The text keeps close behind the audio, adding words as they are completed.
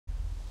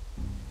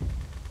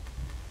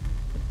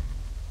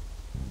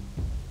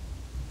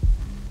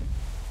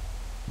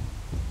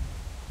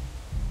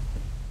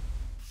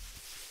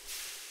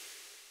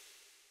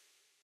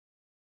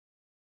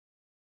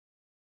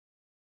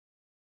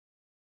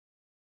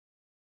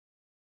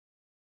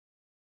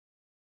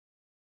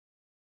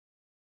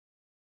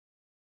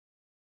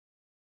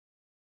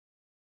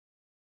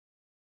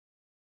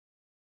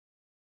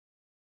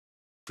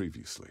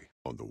Previously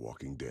on The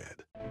Walking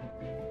Dead.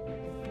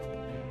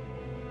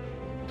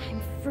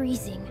 I'm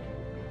freezing.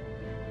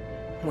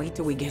 Wait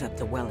till we get up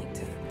to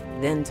Wellington,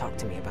 then talk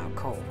to me about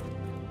coal.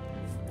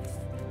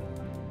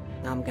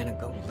 I'm gonna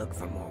go look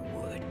for more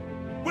wood.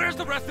 Where's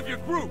the rest of your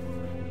group?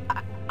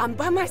 I'm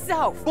by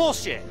myself!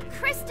 Bullshit!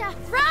 Krista,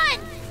 run!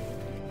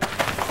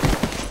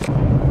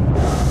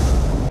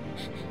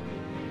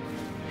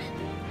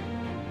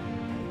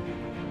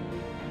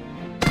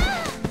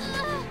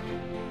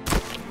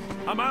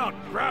 I'm out!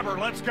 Grab her,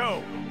 let's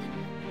go!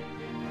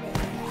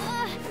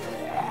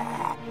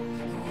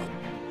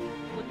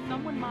 Would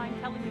someone mind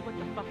telling me what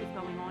the fuck is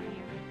going on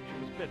here?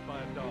 She was bit by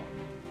a dog.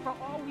 For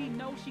all we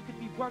know, she could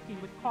be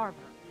working with Carver.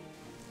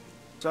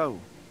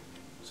 So,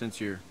 since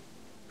you're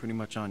pretty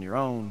much on your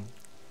own,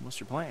 what's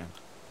your plan?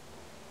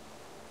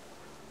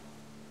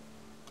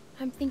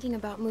 I'm thinking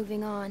about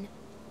moving on.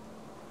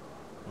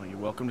 Well, you're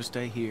welcome to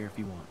stay here if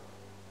you want.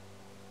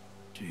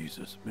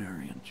 Jesus,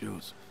 Mary, and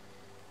Joseph.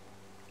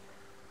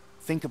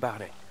 Think about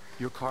it.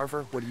 You're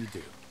Carver, what do you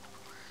do?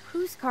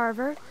 Who's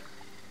Carver?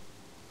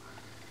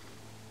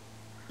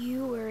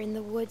 You were in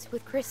the woods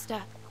with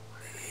Krista.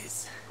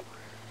 Liz.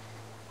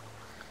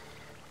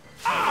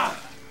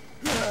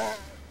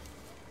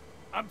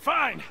 I'm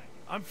fine!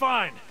 I'm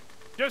fine!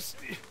 Just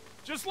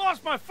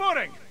lost my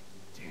footing!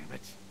 Damn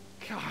it.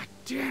 God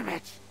damn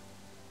it!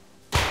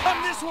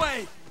 Come this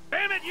way!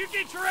 Damn it, you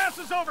get your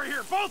asses over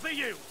here, both of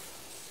you!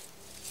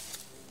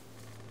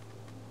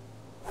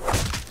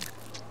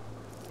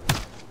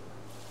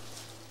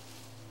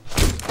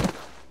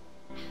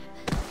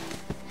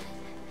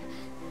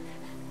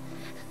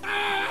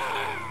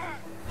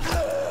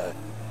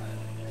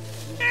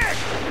 Nick!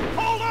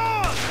 Hold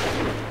on!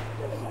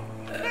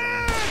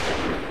 Nick!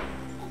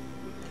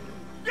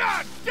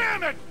 God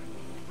damn it!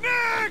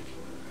 Nick!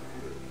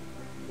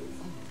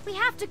 We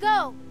have to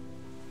go!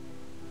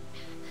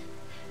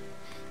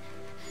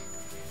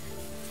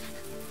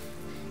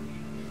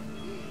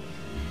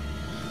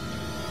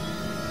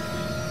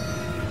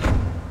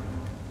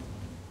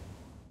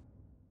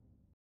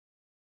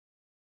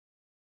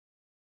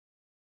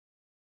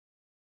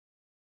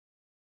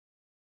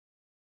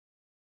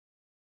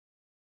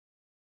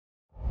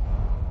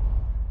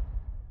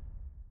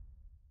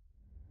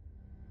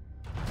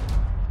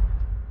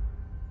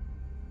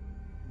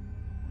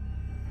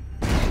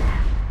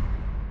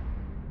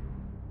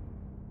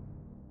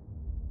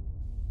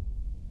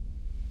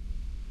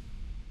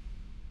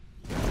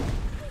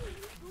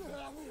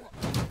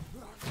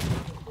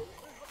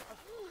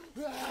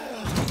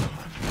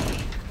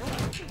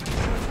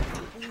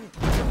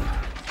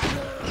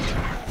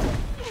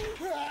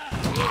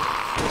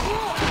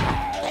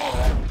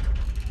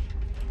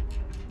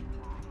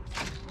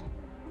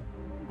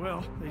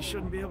 Well, they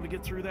shouldn't be able to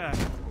get through that.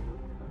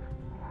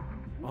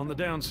 On the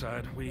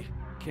downside, we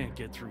can't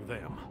get through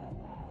them.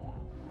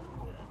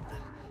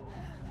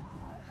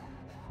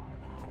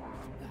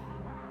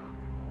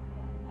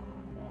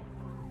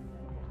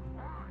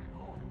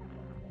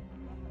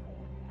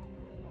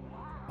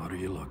 What are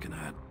you looking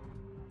at?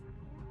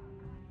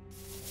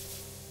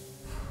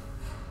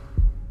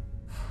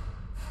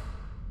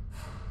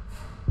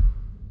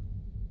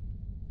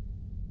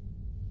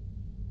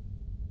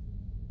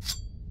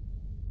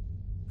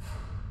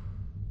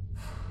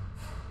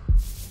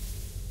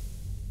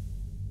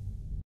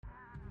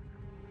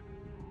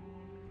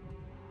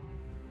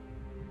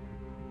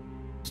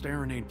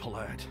 Staring ain't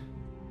polite.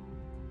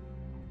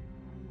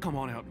 Come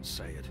on out and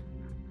say it.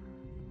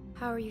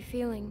 How are you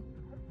feeling?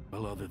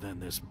 Well, other than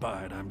this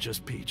bite, I'm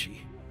just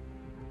peachy.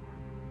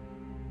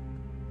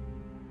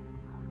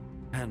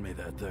 Hand me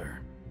that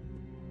there.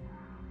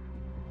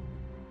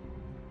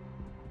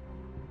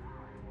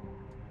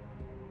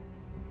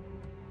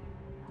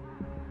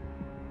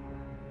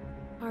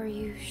 Are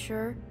you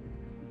sure?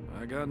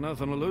 I got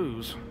nothing to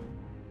lose.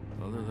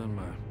 Other than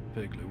my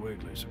Piggly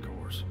Wigglies, of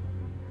course.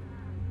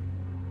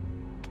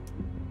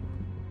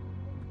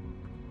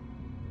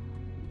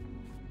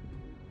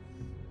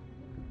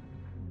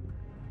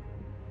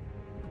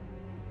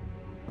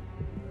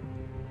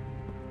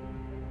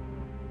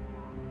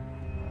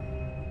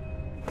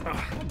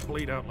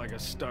 Bleed out like a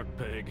stuck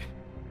pig.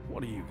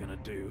 What are you gonna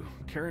do?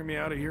 Carry me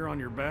out of here on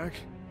your back?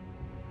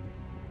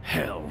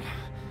 Hell.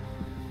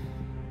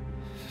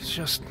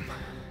 Just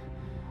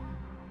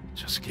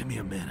give me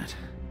a minute.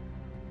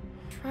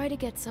 Try to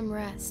get some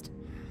rest.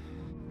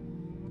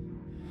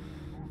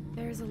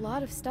 There's a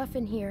lot of stuff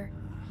in here.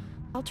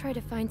 I'll try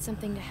to find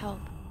something to help.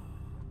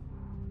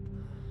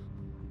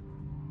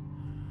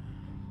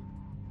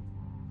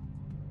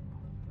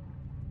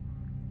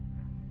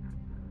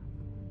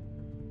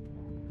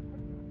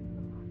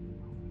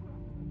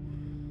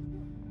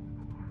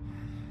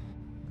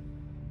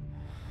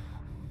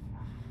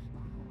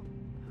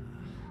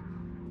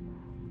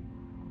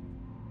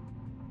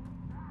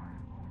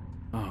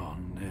 Oh,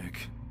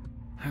 Nick.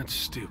 That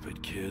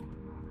stupid kid.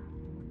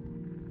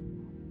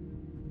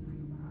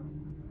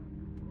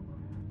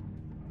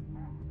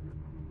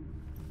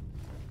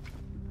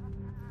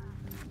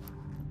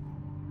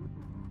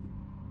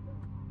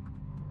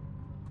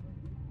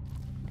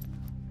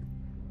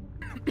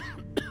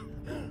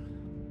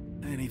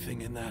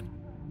 anything in that?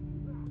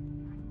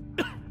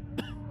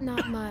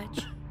 Not much.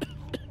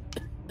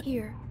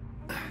 Here.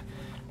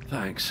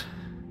 Thanks.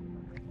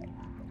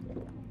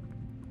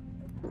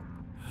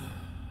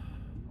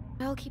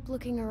 I'll keep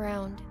looking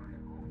around.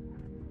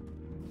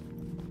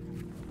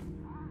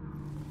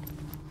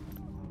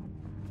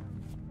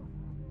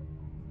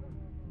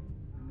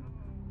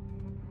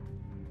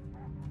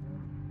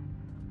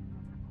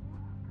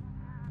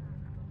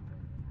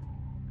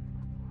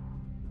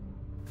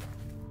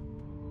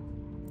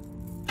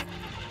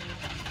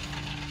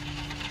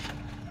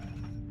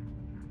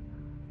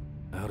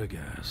 Out of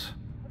gas.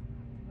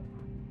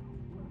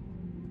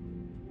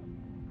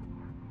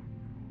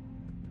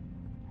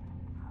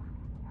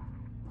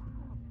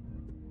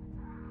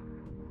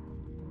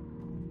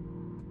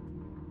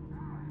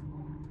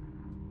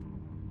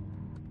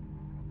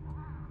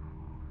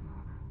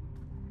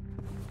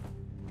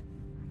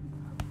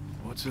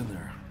 What's in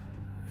there?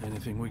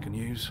 Anything we can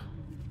use?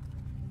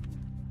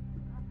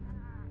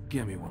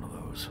 Give me one of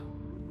those.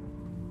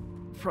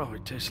 Probably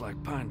tastes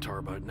like pine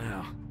tar by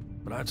now,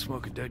 but I'd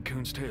smoke a dead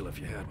coon's tail if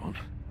you had one.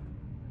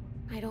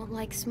 I don't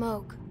like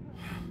smoke.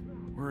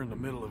 We're in the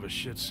middle of a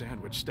shit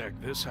sandwich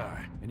stacked this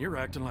high, and you're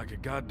acting like a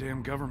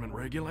goddamn government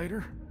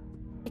regulator?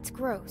 It's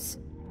gross.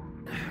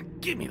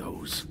 Give me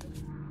those.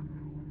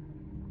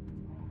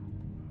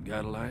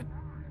 Got a light?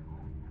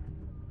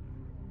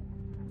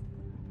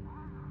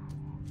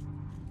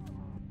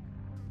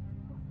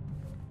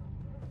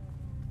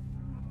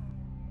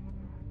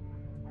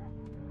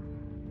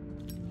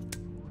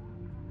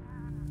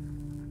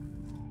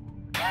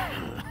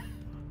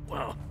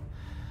 Well,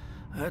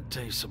 that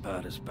tastes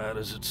about as bad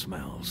as it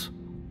smells.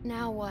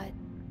 Now what?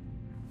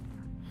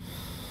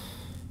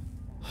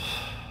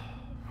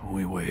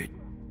 We wait.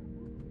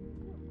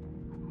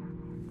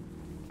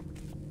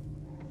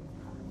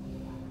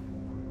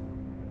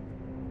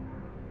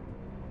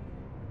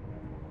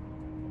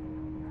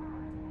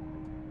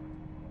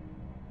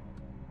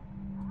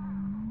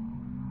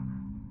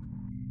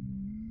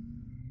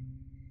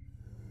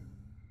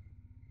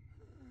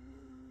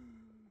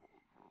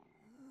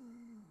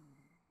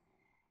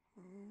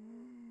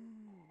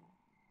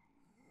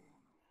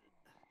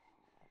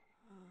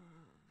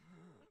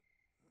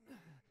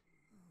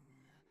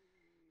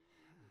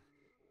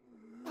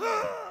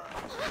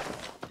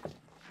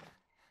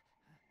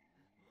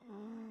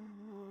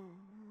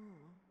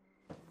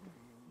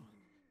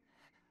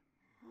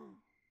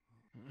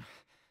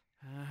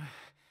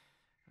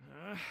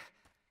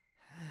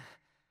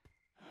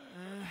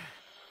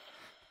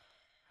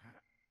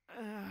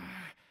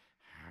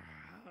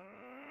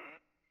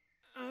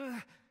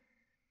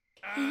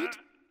 Pete?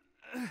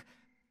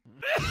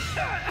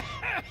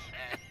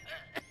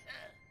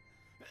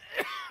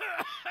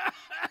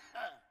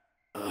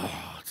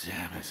 Oh,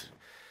 damn it.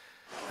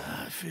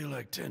 I feel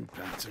like 10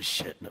 pounds of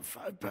shit in a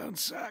 5-pound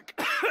sack.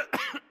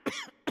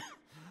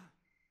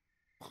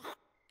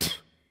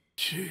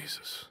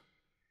 Jesus.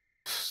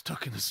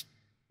 Stuck in this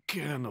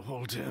can the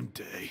whole damn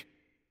day.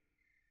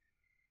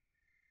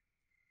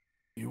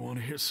 You want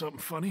to hear something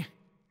funny?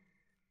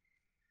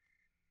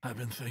 I've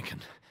been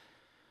thinking,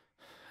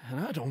 and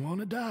I don't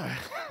want to die.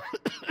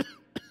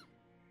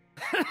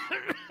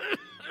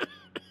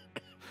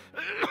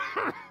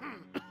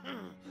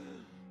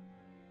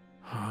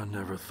 I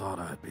never thought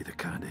I'd be the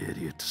kind of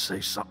idiot to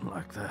say something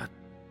like that,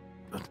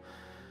 but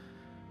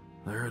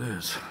there it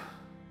is.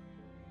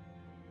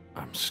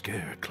 I'm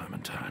scared,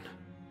 Clementine.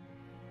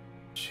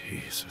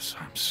 Jesus,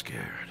 I'm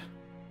scared.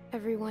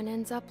 Everyone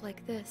ends up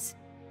like this.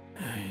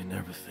 You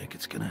never think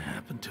it's gonna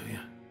happen to you.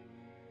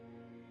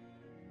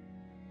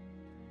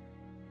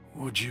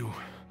 Would you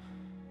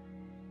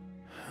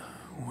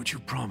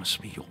promise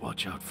me you'll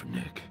watch out for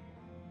Nick?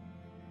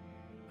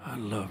 I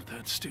love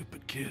that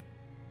stupid kid.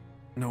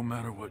 No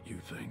matter what you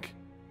think,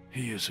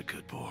 he is a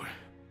good boy.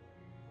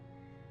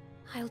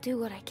 I'll do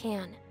what I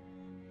can.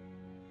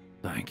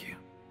 Thank you.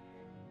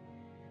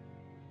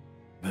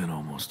 Been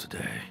almost a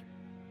day.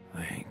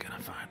 They ain't gonna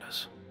find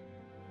us.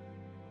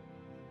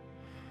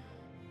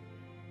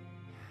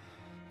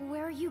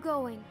 Where are you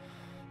going?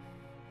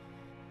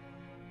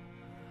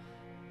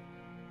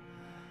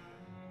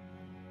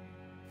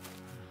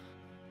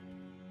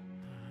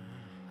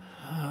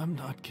 I'm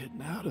not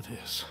getting out of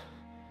this.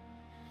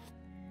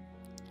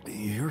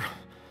 You're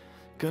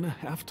gonna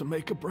have to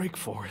make a break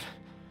for it.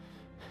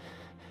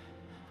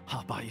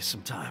 I'll buy you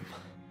some time.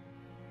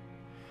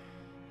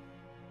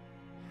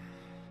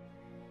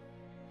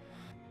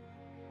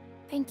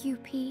 Thank you,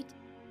 Pete.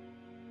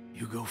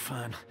 You go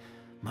find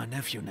my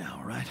nephew now,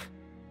 all right?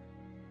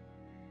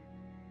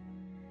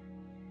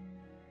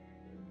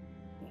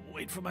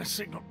 Wait for my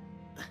signal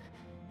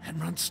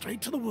and run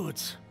straight to the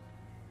woods.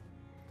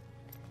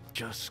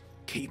 Just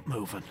keep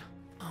moving,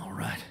 all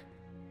right?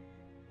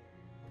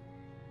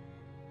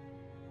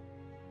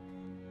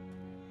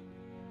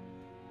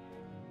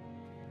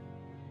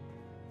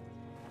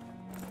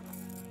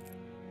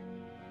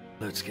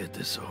 Let's get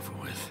this over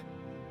with.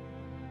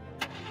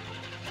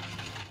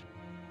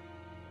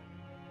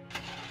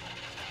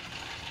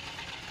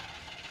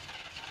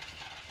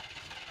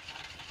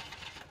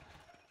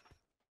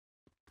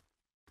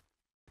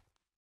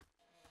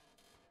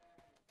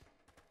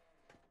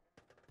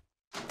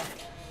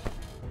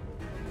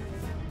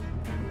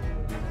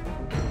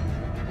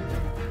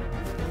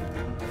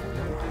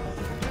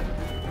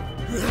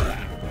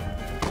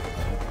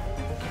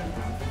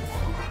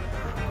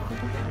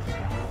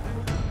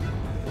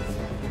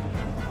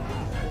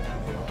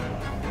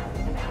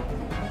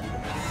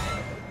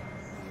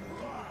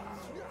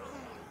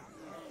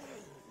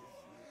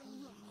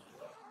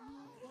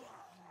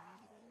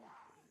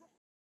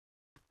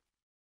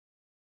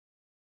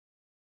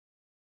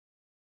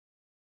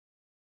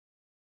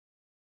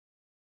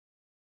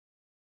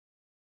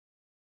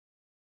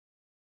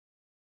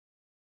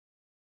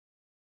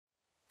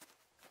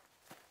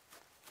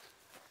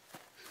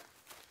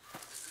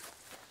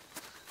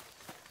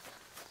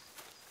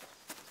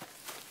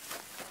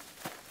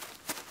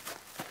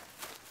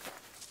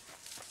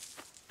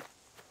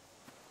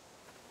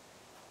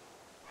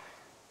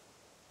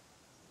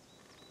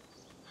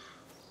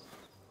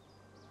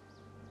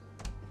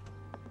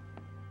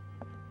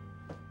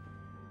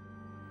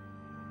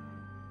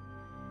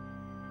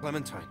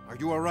 Clementine, are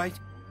you alright?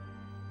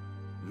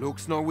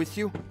 Luke's not with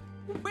you?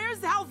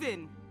 Where's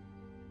Alvin?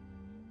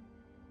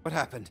 What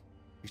happened?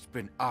 It's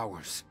been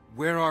hours.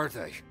 Where are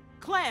they?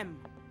 Clem!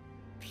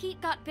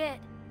 Pete got bit.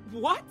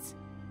 What?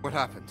 What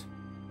happened?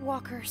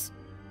 Walkers.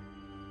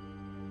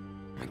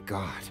 My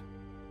God.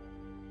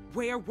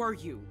 Where were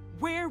you?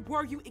 Where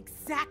were you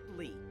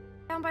exactly?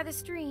 Down by the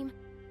stream.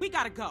 We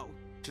gotta go.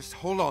 Just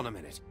hold on a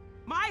minute.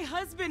 My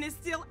husband is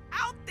still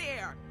out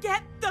there!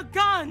 Get the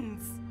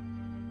guns!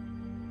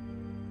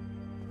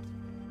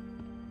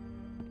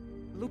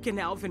 Luke and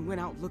Alvin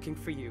went out looking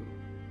for you.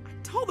 I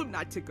told them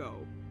not to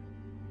go.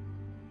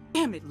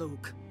 Damn it,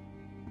 Luke.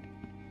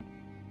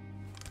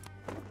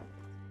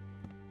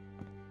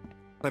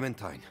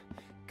 Clementine,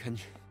 can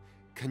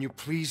you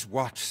please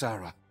watch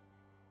Sarah?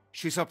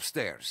 She's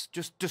upstairs.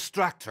 Just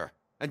distract her.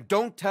 And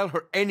don't tell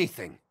her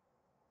anything.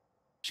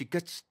 She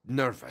gets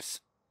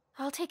nervous.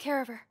 I'll take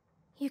care of her.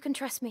 You can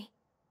trust me.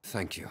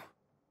 Thank you.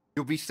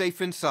 You'll be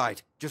safe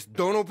inside. Just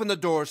don't open the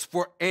doors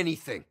for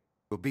anything.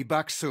 We'll be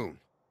back soon.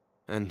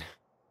 And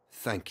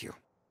thank you.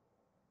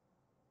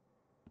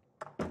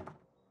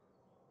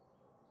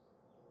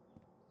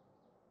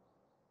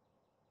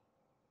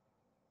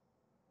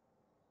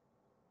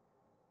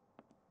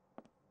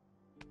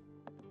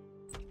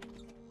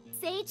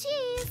 Say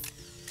cheese!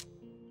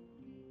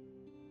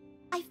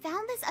 I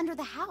found this under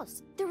the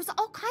house. There was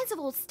all kinds of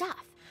old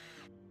stuff.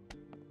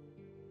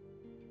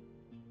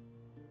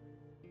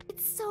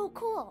 It's so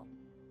cool.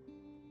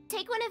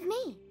 Take one of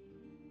me.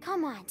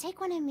 Come on,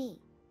 take one of me.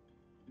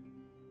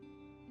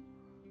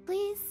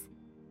 Please?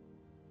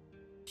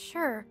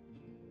 Sure.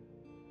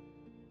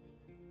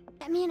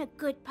 Get me in a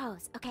good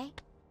pose, okay?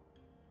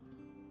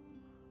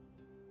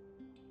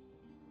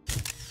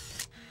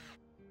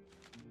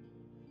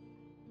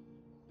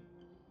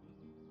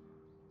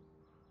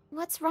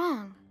 What's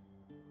wrong?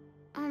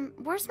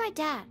 Where's my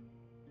dad?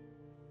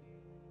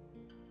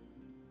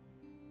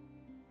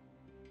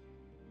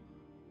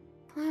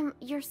 Clem,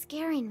 you're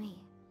scaring me.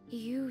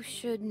 You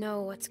should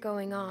know what's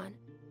going on.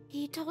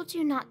 He told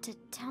you not to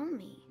tell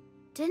me,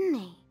 didn't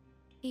he?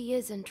 He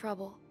is in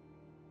trouble.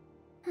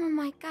 Oh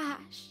my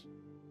gosh.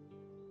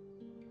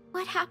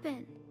 What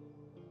happened?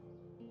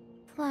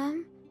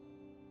 Clem?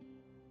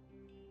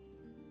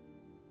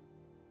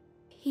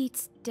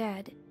 Pete's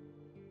dead.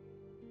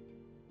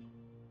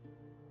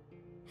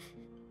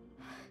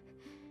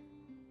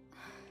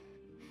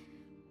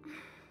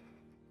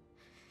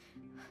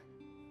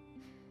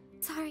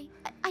 Sorry,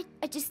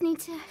 I just need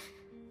to...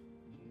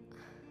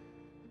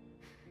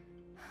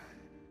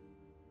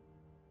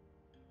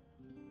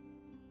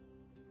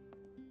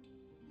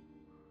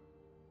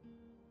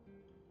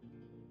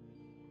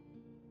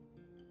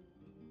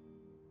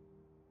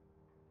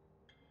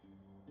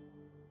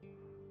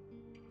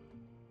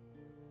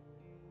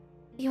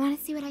 You want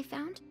to see what I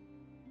found?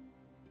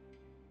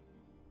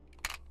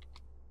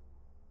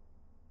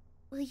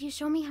 Will you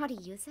show me how to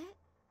use it?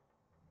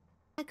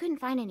 I couldn't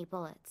find any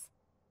bullets.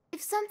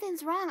 If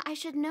something's wrong, I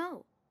should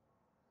know.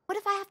 What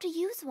if I have to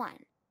use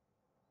one?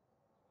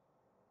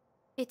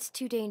 It's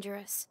too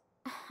dangerous.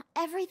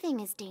 Everything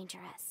is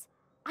dangerous.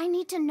 I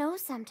need to know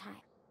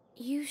sometime.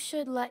 You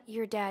should let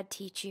your dad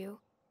teach you.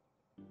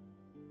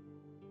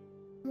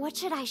 What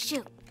should I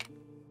shoot?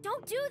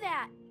 Don't do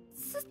that!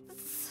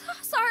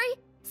 Sorry.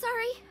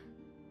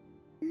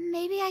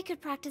 Maybe I could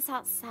practice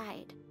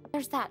outside.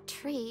 There's that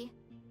tree.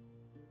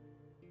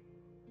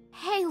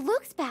 Hey,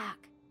 Luke's back!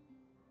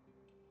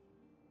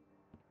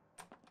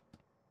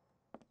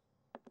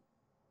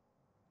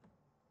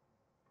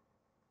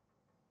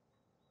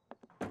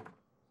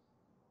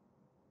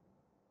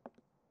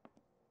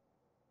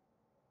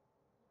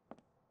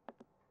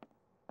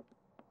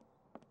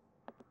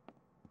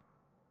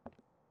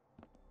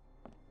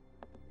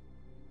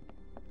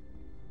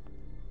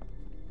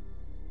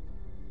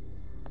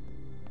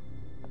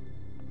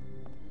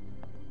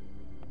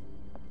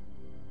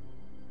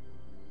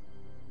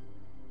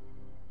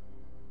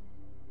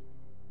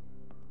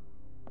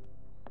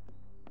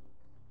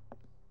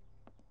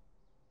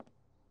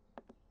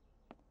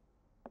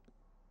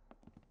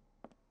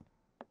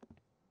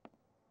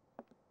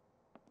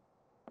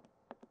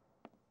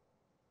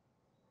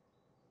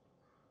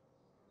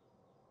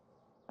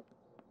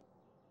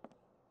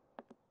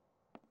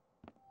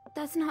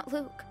 That's not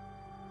Luke.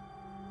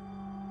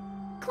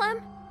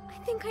 Clem, I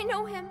think I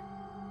know him.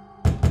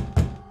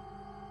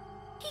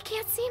 He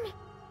can't see me.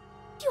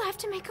 You have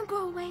to make him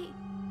go away.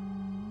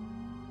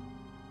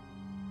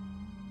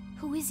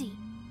 Who is he?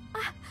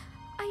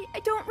 I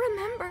don't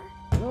remember.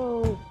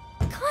 Hello?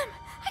 Clem,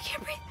 I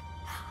can't breathe.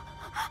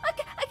 I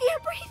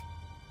can't breathe.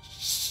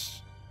 Shh.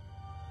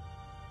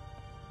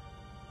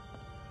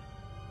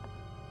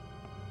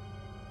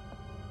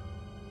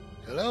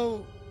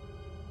 Hello?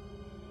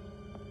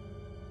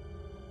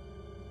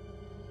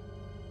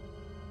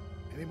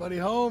 Anybody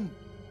home?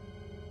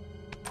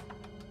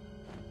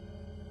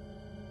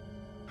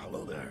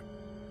 Hello there.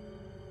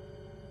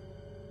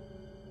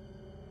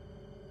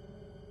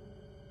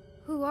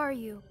 Who are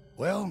you?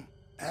 Well,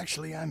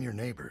 actually, I'm your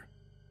neighbor.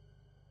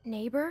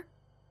 Neighbor?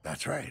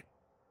 That's right.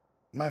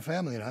 My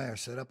family and I are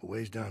set up a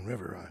ways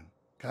downriver. I'm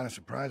kind of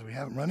surprised we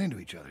haven't run into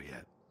each other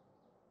yet.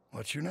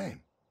 What's your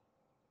name?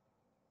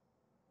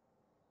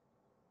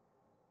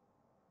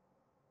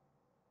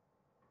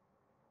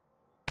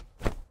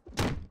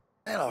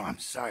 Hello, I'm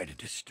sorry to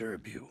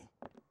disturb you.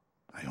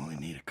 I only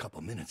need a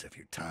couple minutes of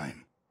your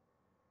time.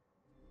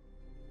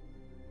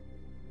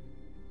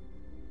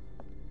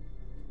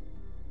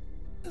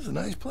 This is a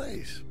nice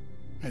place.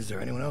 Is there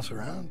anyone else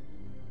around?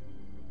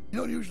 You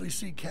don't usually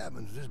see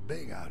cabins this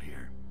big out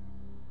here.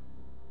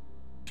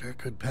 Sure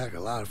could pack a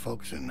lot of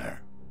folks in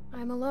there.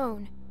 I'm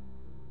alone.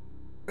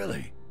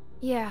 Really?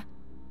 Yeah,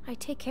 I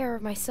take care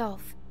of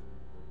myself.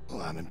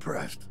 Well, I'm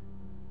impressed.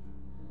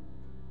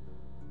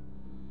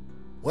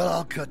 Well,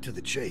 I'll cut to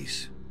the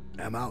chase.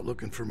 I'm out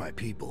looking for my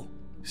people.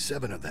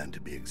 7 of them, to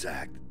be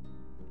exact.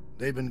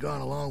 They've been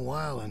gone a long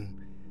while,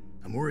 and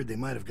I'm worried they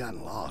might have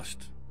gotten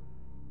lost.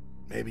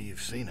 Maybe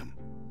you've seen them.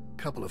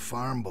 A couple of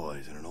farm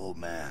boys and an old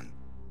man.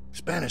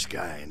 Spanish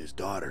guy and his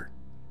daughter.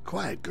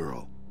 Quiet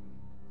girl.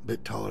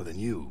 Bit taller than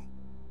you.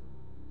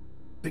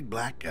 Big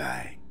black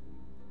guy.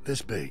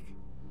 This big.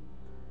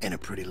 And a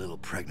pretty little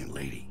pregnant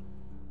lady.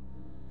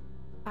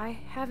 I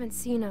haven't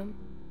seen him.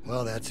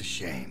 Well, that's a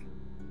shame.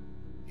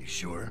 You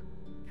sure?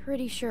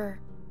 Pretty sure.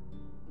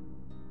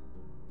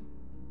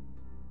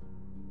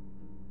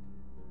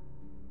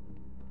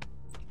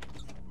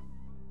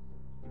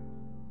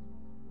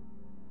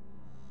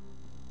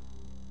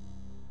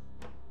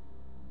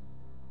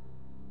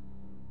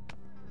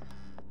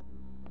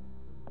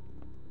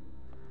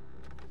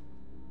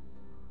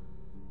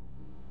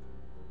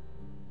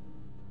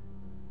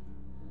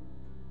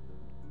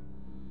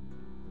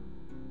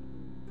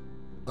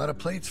 A lot of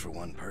plates for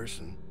one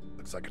person.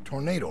 Looks like a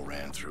tornado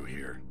ran through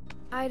here.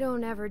 I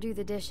don't ever do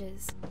the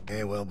dishes.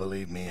 Eh, well,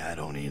 believe me, I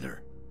don't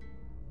either.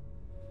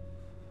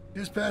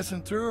 Just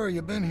passing through, or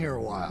you been here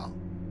a while?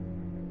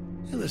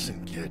 Hey,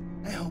 listen, kid,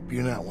 I hope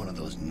you're not one of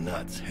those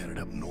nuts headed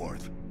up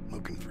north,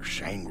 looking for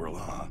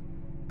Shangri-La.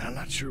 I'm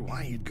not sure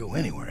why you'd go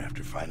anywhere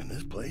after finding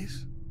this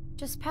place.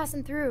 Just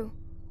passing through.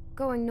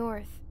 Going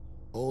north.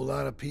 Whole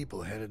lot of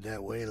people headed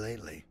that way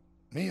lately.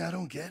 Me, I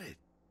don't get it.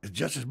 There's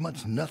just as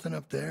much nothing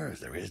up there as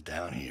there is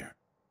down here.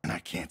 And I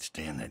can't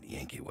stand that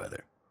Yankee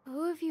weather.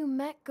 Who have you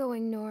met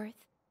going north?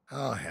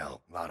 Oh,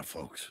 hell, a lot of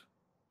folks.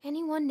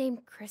 Anyone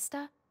named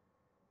Krista?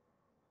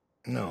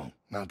 No,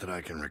 not that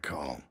I can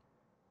recall.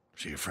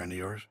 She a friend of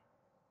yours?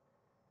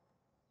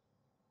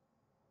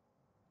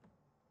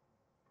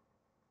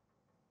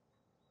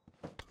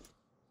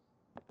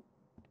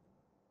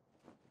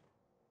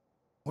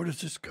 Where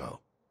does this go?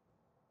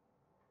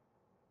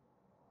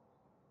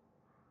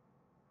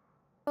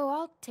 Oh,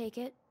 I'll take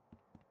it.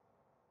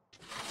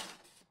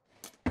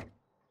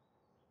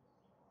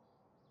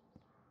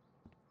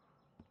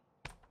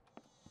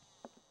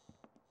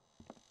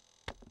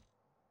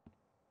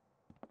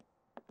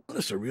 Well,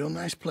 this is a real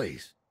nice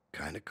place.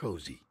 Kinda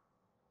cozy.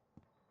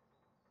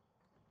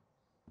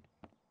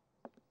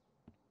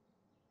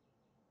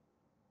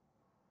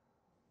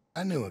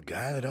 I knew a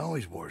guy that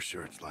always wore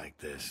shirts like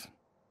this.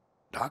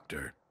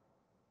 Doctor.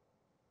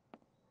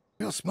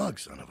 Real smug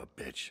son of a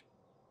bitch.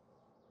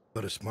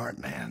 But a smart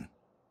man.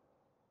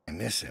 I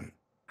miss him.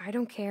 I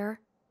don't care.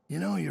 You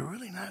know, you're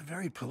really not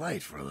very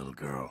polite for a little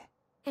girl.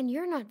 And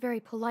you're not very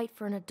polite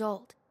for an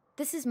adult.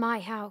 This is my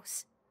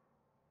house.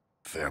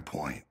 Fair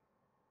point.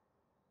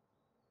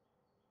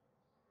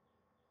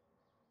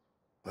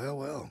 Well,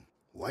 well,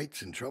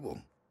 White's in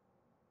trouble.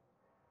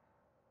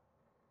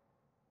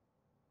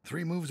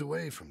 3 moves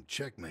away from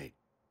checkmate.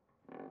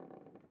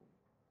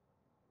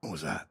 What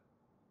was that?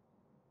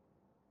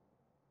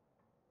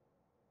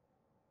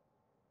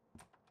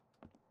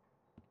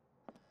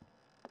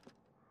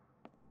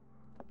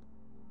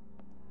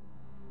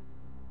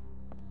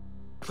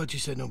 I thought you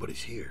said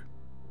nobody's here.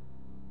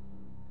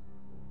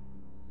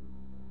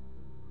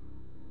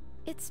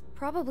 It's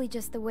probably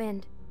just the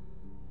wind.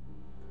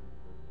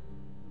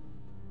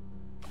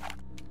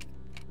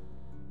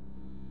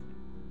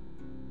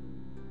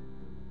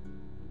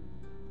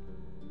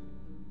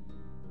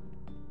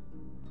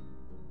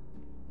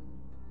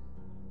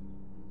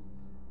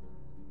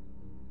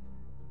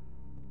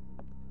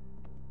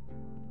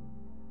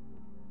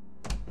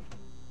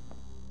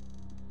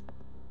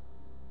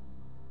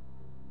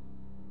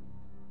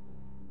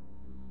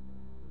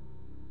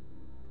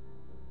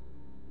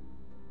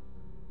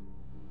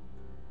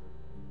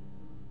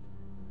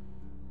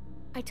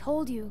 I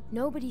told you,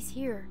 nobody's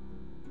here.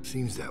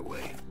 Seems that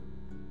way.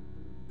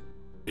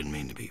 Didn't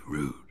mean to be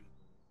rude.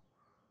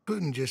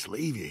 Couldn't just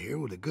leave you here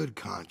with a good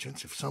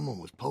conscience if someone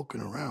was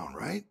poking around,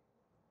 right?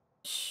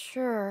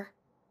 Sure.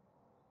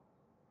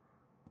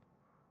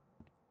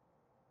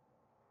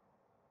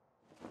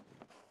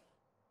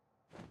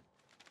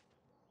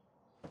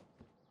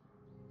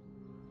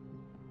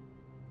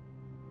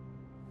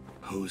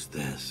 Who's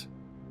this?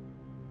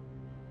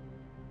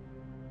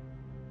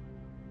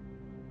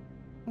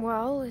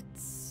 Well,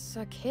 it's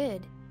a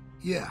kid.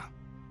 Yeah.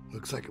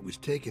 Looks like it was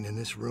taken in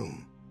this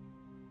room.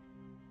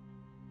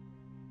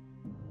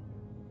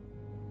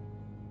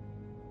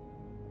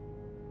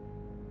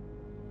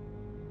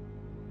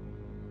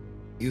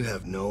 You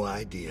have no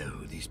idea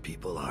who these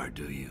people are,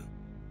 do you?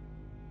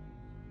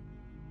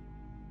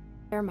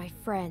 They're my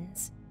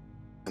friends.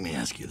 Let me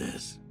ask you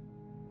this.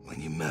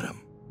 When you met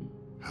them,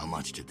 how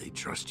much did they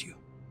trust you?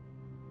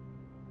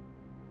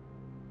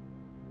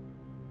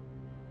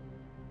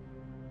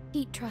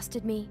 Pete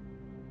trusted me.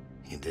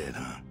 He did,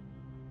 huh?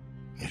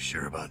 You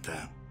sure about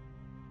that?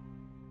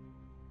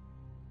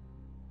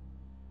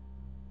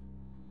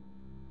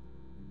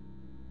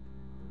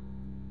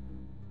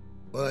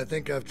 Well, I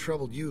think I've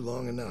troubled you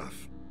long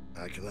enough.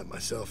 I can let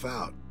myself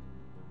out.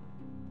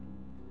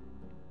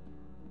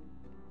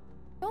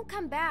 Don't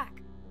come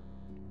back.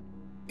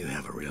 You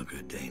have a real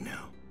good day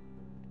now.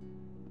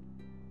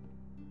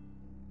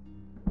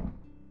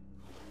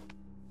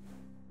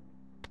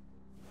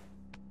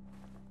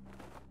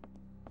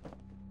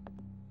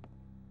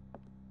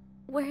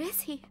 Where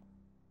is he?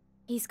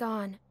 He's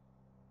gone.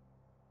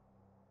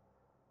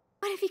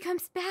 What if he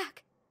comes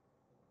back?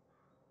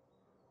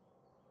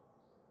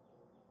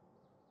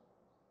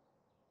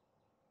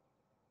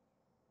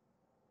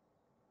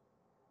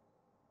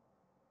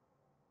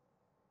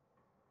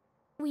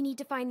 We need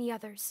to find the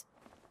others.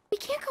 We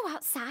can't go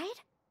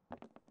outside.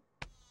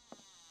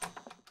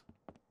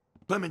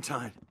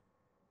 Clementine.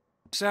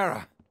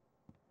 Sarah!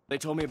 They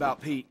told me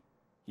about Pete.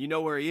 You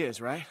know where he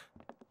is, right?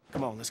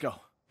 Come on, let's go.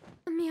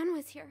 A man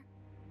was here.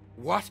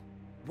 What?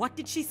 What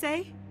did she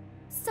say?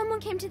 Someone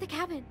came to the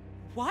cabin.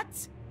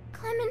 What?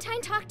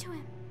 Clementine talked to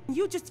him.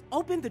 You just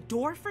opened the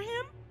door for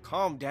him?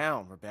 Calm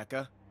down,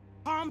 Rebecca.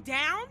 Calm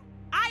down?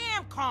 I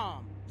am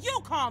calm. You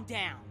calm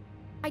down.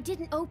 I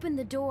didn't open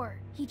the door.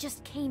 He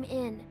just came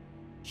in.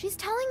 She's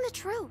telling the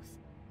truth.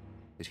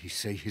 Did he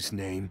say his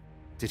name?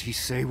 Did he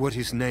say what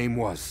his name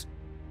was?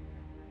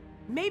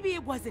 Maybe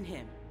it wasn't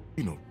him.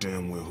 You know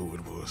damn well who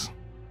it was.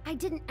 I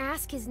didn't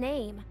ask his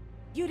name.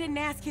 You didn't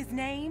ask his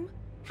name?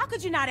 How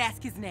could you not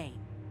ask his name?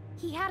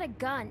 He had a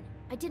gun.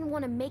 I didn't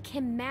want to make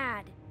him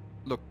mad.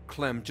 Look,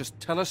 Clem, just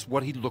tell us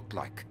what he looked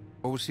like.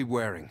 What was he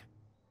wearing?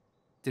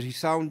 Did he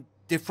sound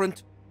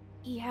different?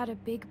 He had a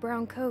big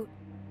brown coat.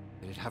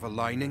 Did it have a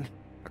lining?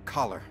 A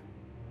collar?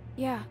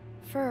 Yeah,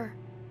 fur.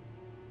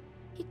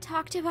 He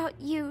talked about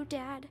you,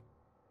 Dad.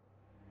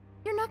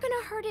 You're not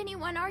gonna hurt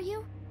anyone, are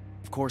you?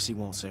 Of course he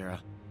won't,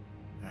 Sarah.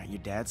 Your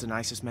dad's the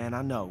nicest man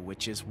I know,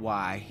 which is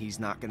why he's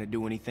not gonna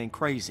do anything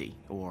crazy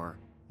or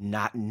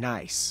not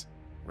nice,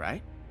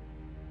 right?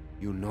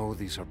 You know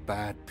these are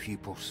bad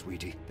people,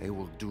 sweetie. They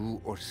will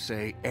do or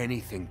say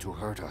anything to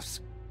hurt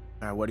us.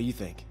 Alright, what do you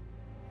think?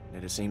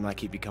 Did it seem like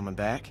he'd be coming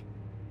back?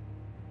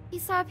 He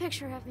saw a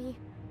picture of me.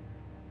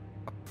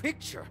 A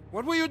picture?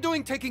 What were you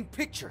doing taking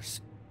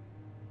pictures?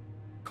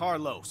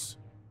 Carlos,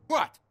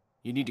 What?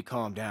 you need to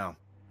calm down.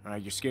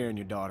 Alright, you're scaring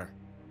your daughter.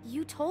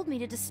 You told me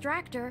to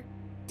distract her.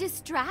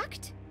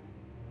 Distract?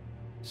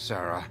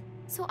 Sarah.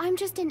 So I'm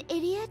just an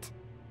idiot?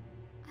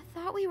 I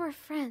thought we were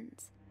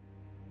friends.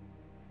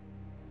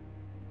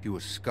 He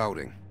was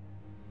scouting.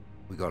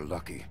 We got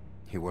lucky.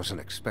 He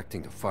wasn't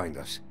expecting to find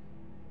us.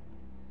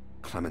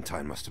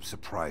 Clementine must have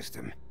surprised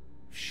him.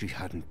 If she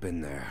hadn't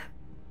been there.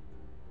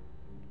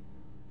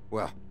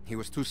 Well, he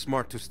was too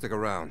smart to stick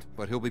around,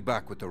 but he'll be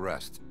back with the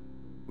rest.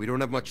 We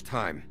don't have much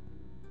time.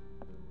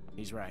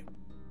 He's right.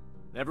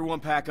 Everyone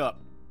pack up.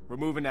 We're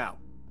moving out.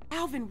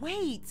 Alvin,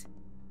 wait.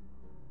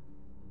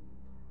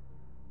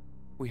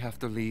 We have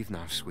to leave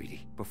now,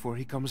 sweetie, before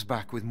he comes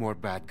back with more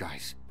bad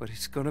guys. But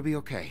it's gonna be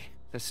okay.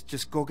 Let's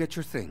just go get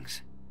your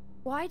things.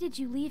 Why did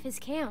you leave his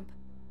camp?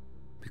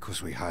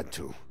 Because we had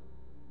to.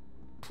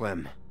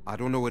 Clem, I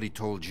don't know what he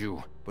told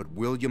you, but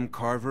William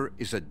Carver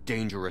is a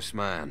dangerous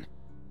man.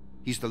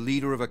 He's the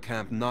leader of a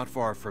camp not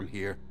far from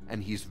here,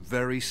 and he's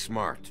very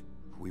smart.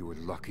 We were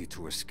lucky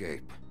to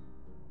escape.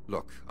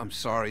 Look, I'm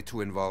sorry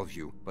to involve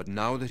you, but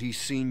now that he's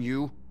seen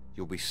you,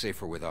 you'll be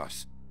safer with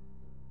us.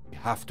 We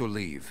have to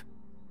leave.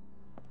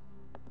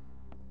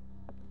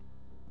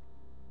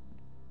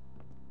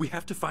 We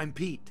have to find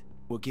Pete.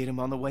 We'll get him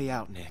on the way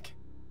out, Nick.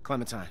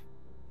 Clementine,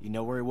 you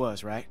know where he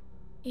was, right?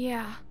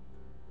 Yeah.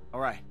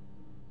 Alright.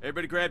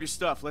 Everybody grab your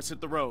stuff. Let's hit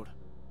the road.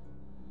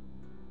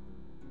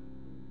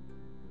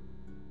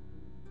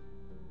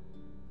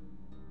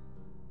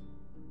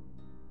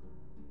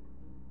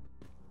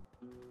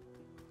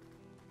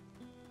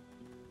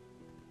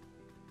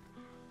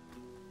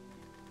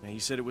 Now, you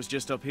said it was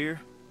just up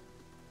here?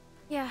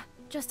 Yeah,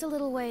 just a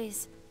little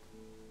ways.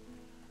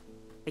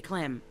 Hey,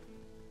 Clem.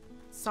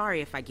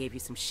 Sorry if I gave you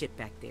some shit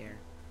back there.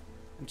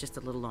 I'm just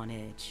a little on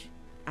edge.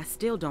 I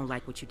still don't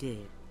like what you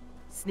did.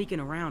 Sneaking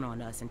around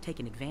on us and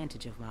taking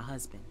advantage of my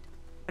husband.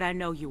 But I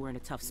know you were in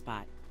a tough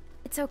spot.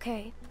 It's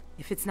okay.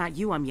 If it's not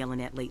you I'm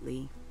yelling at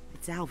lately,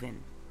 it's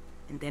Alvin.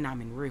 And then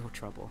I'm in real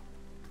trouble.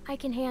 I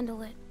can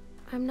handle it.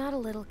 I'm not a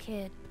little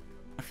kid.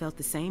 I felt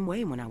the same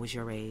way when I was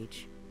your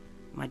age.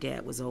 My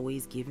dad was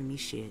always giving me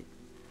shit.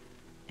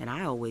 And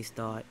I always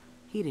thought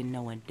he didn't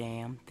know a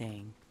damn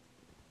thing.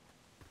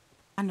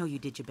 I know you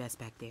did your best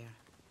back there.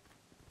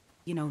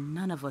 You know,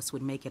 none of us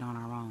would make it on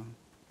our own.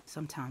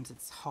 Sometimes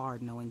it's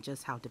hard knowing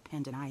just how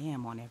dependent I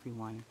am on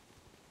everyone.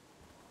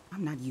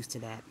 I'm not used to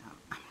that.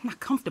 I'm not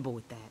comfortable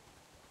with that.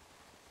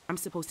 I'm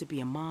supposed to be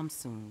a mom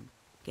soon.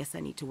 Guess I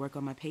need to work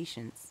on my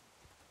patience.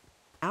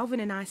 Alvin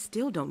and I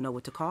still don't know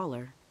what to call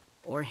her.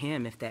 Or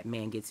him if that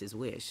man gets his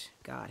wish.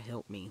 God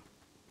help me.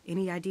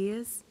 Any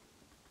ideas?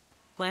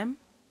 Clem?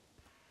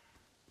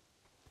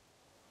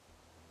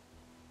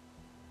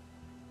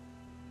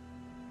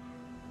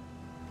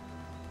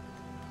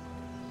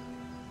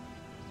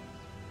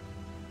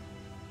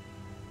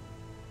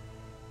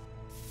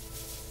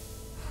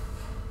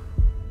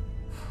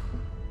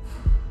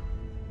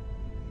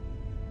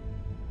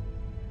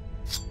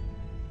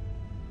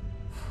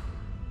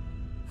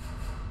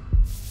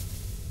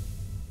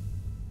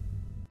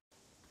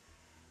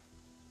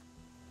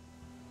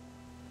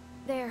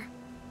 There.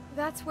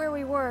 That's where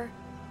we were.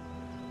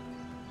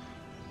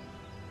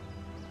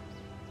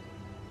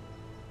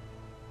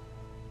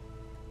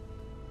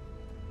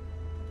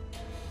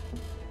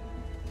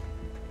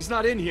 He's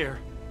not in here.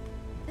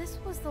 This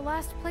was the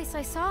last place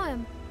I saw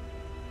him.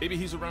 Maybe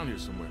he's around here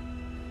somewhere.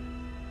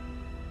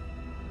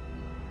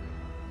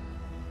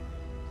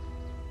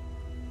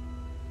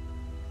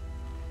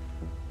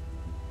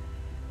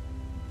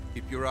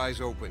 Keep your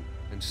eyes open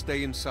and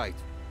stay in sight.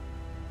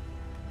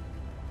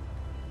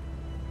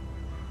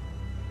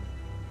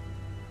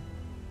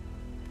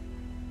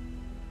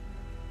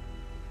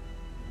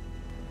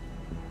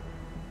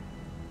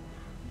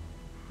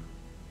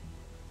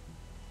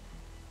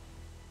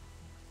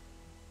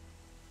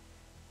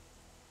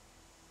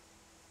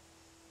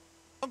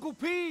 Uncle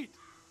Pete!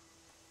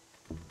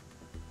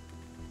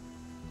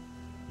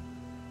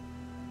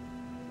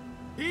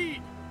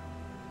 Pete!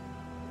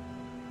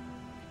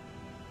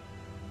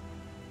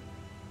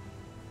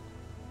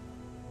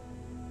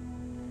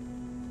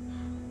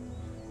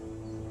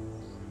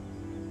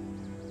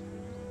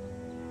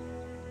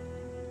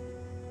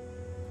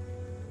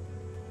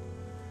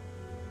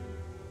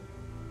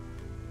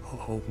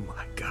 Oh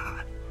my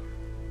God.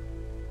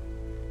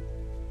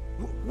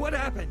 What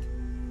happened?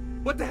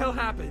 What the hell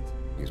happened?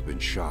 He's been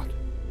shot.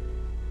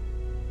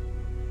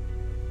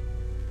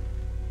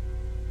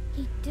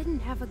 He didn't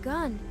have a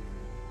gun.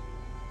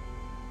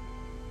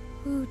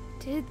 Who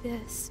did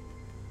this?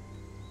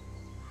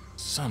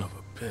 Son of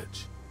a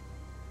bitch.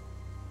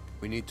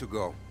 We need to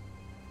go.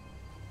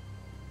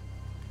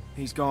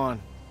 He's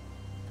gone.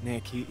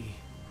 Nick,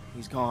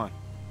 he's gone.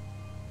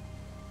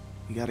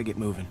 We gotta get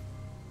moving.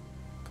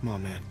 Come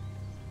on, man.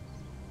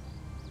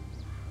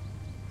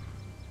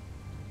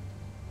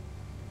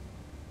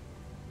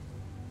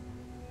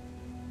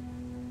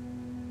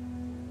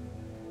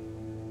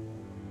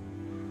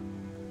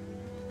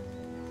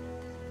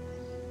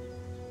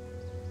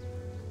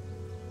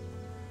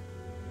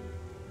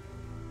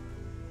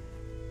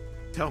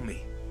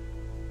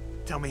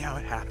 Tell me how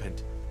it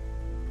happened.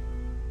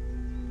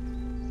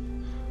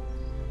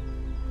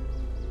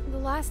 The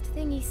last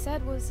thing he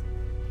said was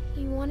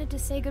he wanted to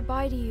say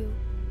goodbye to you.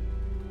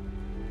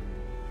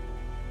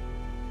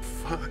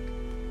 Fuck.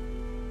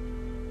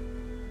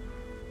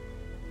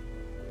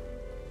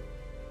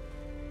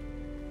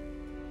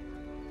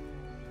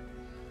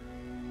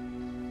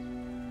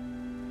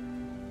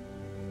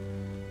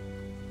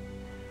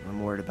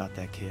 I'm worried about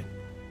that kid.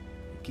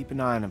 Keep an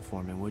eye on him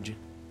for me, would you?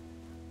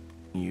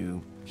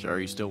 You sure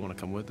you still want to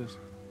come with us?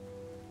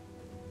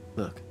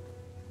 Look,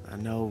 I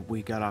know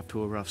we got off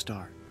to a rough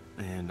start,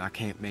 and I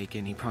can't make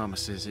any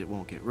promises it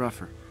won't get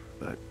rougher,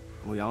 but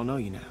we all know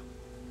you now.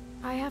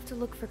 I have to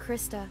look for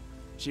Krista.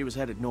 She was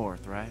headed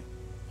north, right?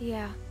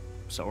 Yeah.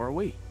 So are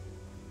we.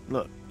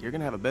 Look, you're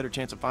gonna have a better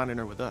chance of finding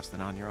her with us than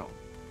on your own.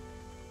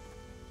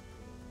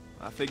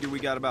 I figure we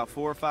got about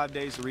 4 or 5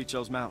 days to reach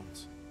those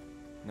mountains.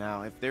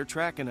 Now, if they're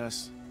tracking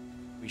us,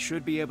 we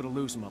should be able to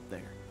lose them up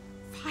there.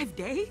 5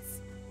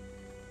 days?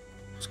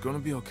 It's gonna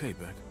be okay,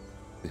 Beck.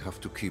 We have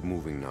to keep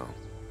moving now.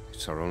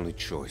 It's our only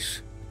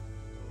choice.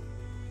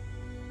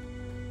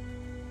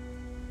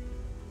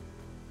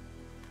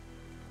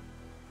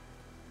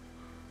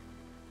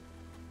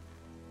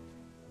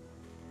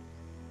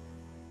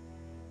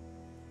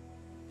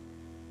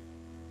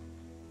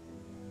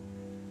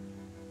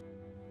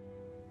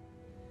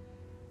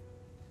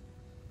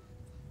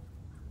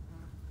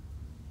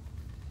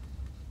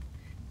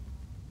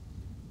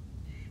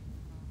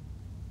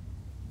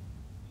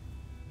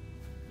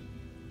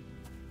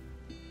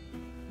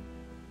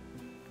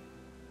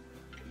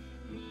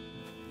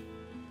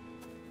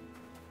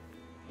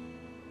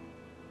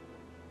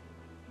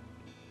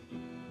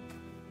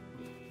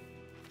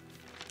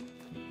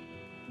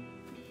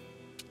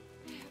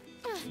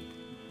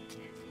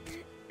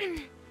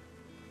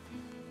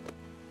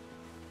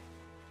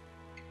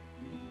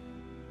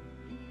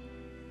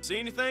 See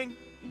anything?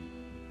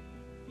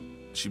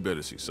 She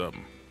better see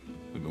something.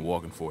 We've been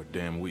walking for a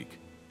damn week.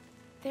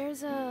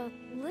 There's a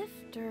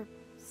lift or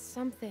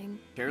something.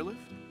 Chairlift?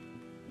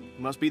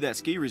 Must be that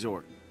ski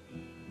resort.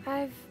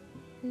 I've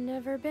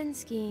never been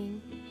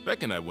skiing.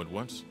 Beck and I went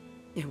once.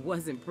 It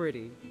wasn't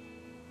pretty.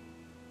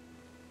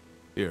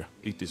 Here,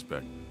 eat this,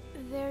 Beck.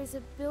 There's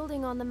a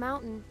building on the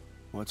mountain.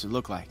 What's it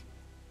look like?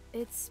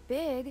 It's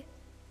big.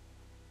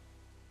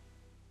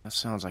 That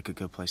sounds like a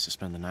good place to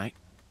spend the night.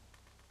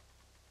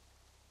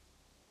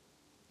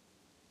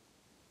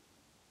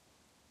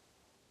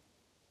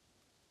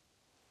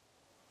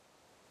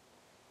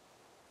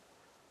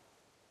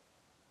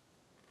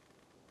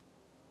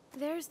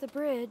 There's the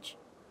bridge.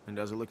 And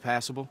does it look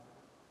passable?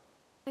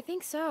 I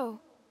think so.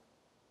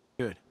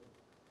 Good.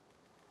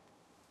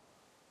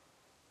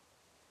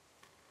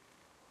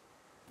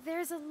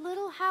 There's a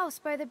little house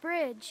by the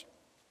bridge.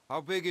 How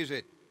big is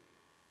it?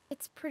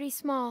 It's pretty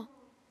small.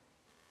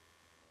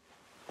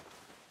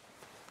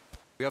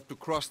 We have to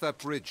cross that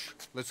bridge.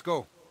 Let's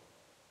go.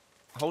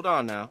 Hold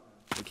on now.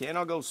 We can't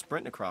all go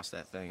sprinting across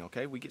that thing,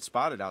 okay? We get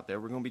spotted out there,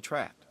 we're gonna be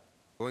trapped.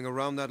 Going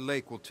around that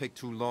lake will take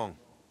too long.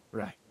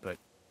 Right, but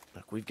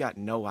look, we've got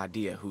no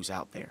idea who's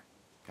out there.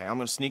 Okay, I'm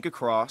gonna sneak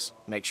across,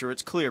 make sure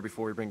it's clear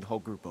before we bring the whole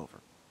group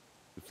over.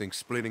 You think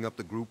splitting up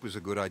the group is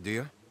a good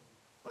idea?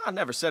 Well, I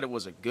never said it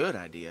was a good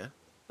idea,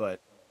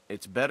 but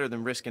it's better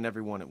than risking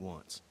everyone at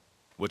once.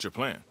 What's your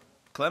plan?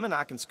 Clem and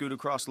I can scoot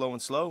across low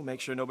and slow,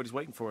 make sure nobody's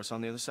waiting for us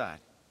on the other side.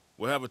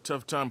 We'll have a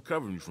tough time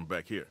covering you from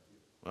back here.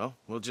 Well,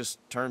 we'll just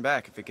turn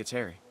back if it gets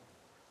hairy.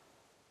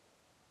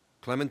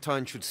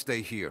 Clementine should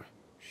stay here.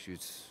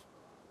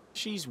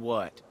 She's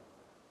what?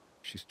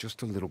 She's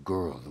just a little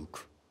girl,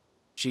 Luke.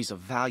 She's a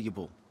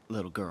valuable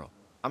little girl.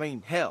 I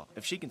mean, hell,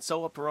 if she can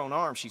sew up her own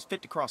arm, she's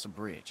fit to cross a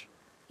bridge.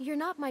 You're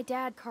not my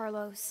dad,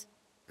 Carlos.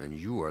 And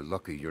you are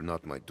lucky you're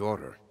not my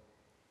daughter.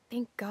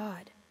 Thank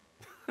God.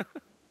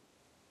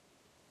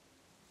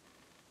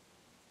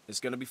 It's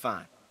gonna be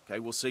fine. Okay,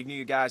 we'll signal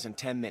you guys in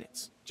 10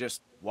 minutes.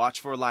 Just watch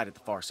for a light at the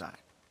far side.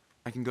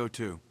 I can go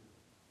too.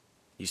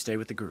 You stay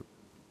with the group.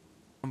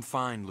 I'm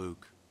fine,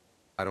 Luke.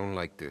 I don't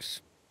like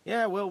this.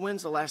 Yeah, well,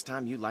 when's the last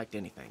time you liked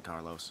anything,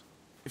 Carlos?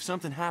 If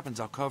something happens,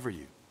 I'll cover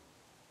you.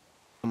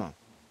 Come on.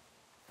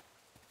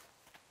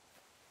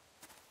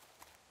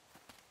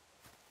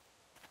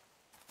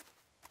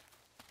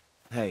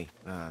 Hey,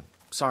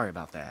 sorry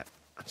about that.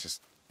 I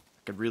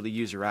could really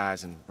use your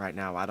eyes, and right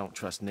now I don't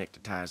trust Nick to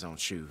tie his own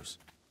shoes.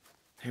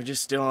 They're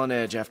just still on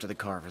edge after the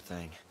Carver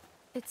thing.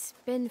 It's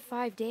been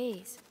 5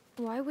 days.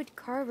 Why would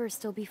Carver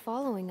still be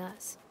following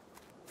us?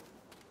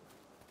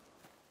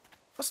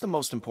 What's the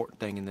most important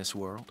thing in this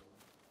world?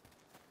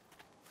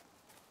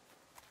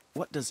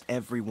 What does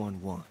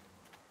everyone want?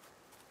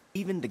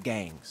 Even the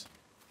gangs.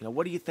 You know,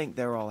 what do you think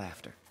they're all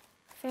after?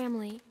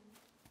 Family.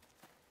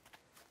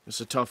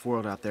 It's a tough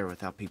world out there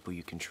without people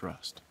you can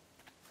trust.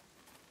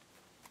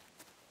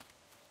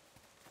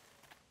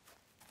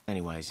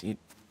 Anyways,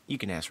 you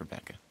can ask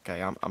Rebecca,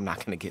 okay? I'm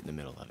not gonna get in the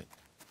middle of it.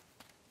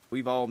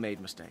 We've all made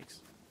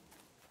mistakes.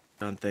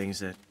 Done things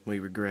that we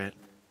regret.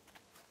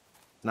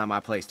 Not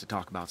my place to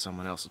talk about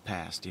someone else's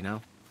past, you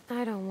know?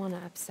 I don't want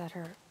to upset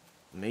her.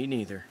 Me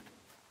neither.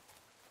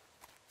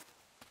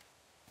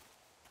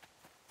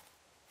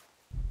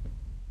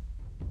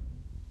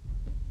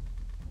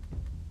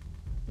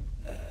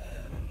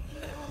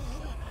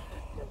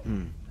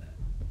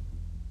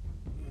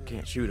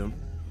 Can't shoot them.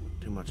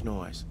 Too much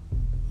noise.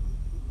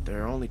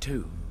 There are only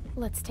 2.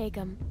 Let's take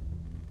them.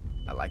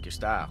 I like your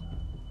style.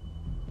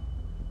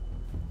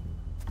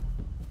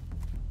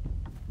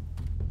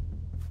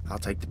 I'll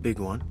take the big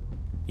one.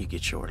 You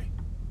get Shorty.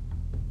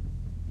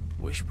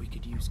 Wish we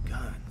could use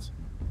guns.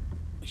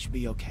 We should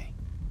be okay.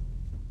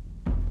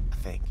 I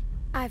think.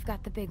 I've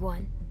got the big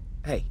one.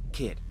 Hey,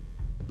 kid.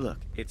 Look,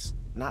 it's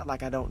not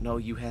like I don't know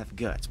you have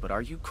guts, but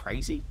are you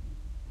crazy?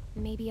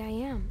 Maybe I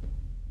am.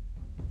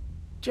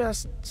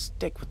 Just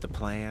stick with the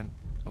plan,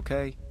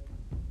 okay?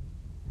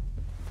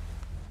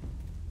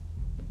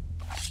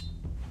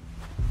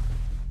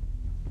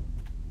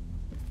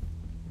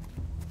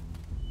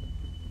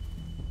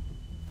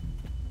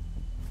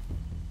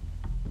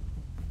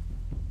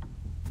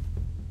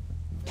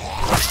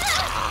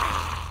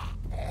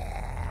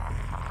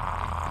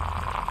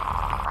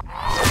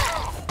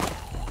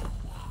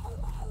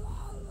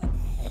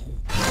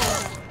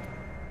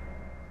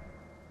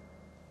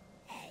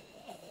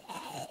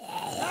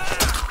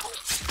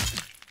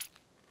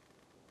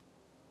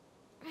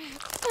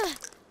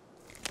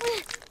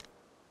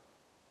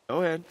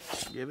 Go ahead,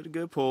 give it a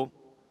good pull.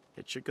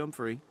 It should come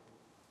free.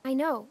 I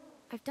know.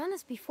 I've done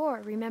this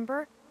before,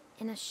 remember?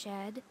 In a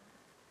shed.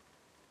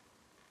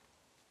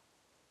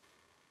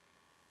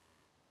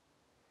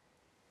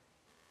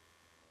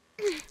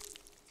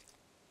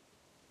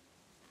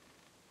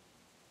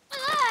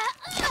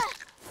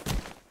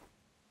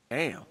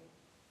 Damn.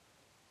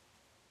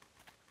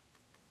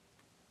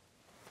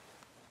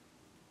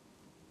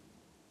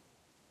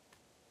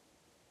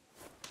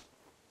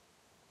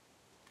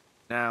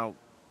 Now,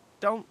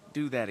 don't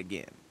do that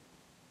again.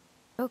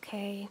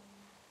 Okay.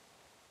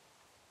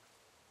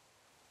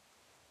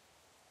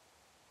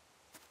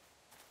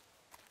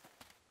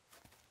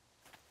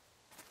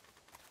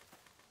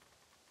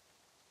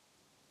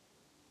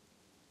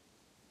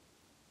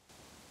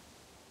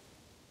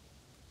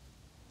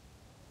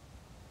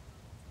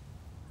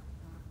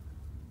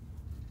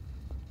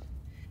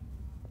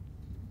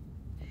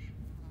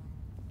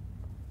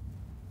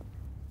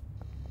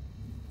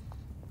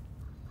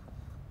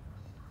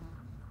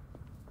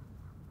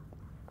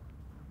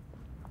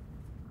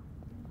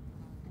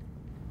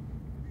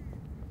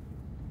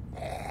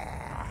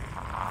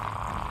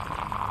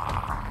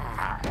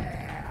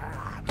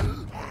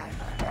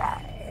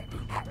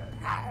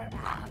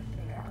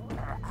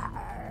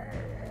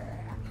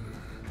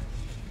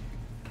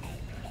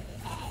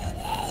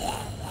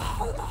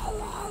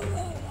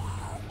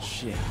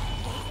 shit.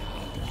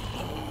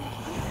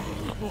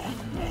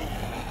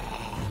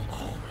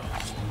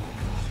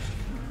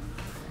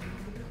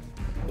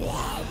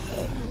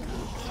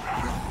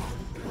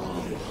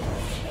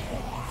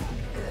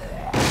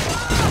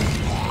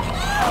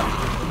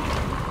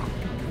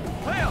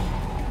 Clem!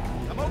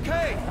 I'm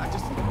okay.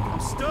 I'm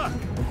stuck.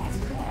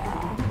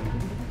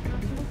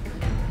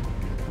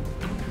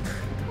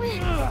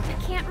 I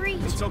can't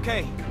reach. It's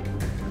okay.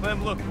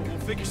 Clem, look, we'll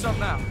figure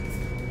something out.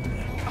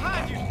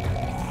 Behind you!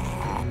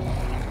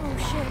 Oh,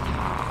 shit.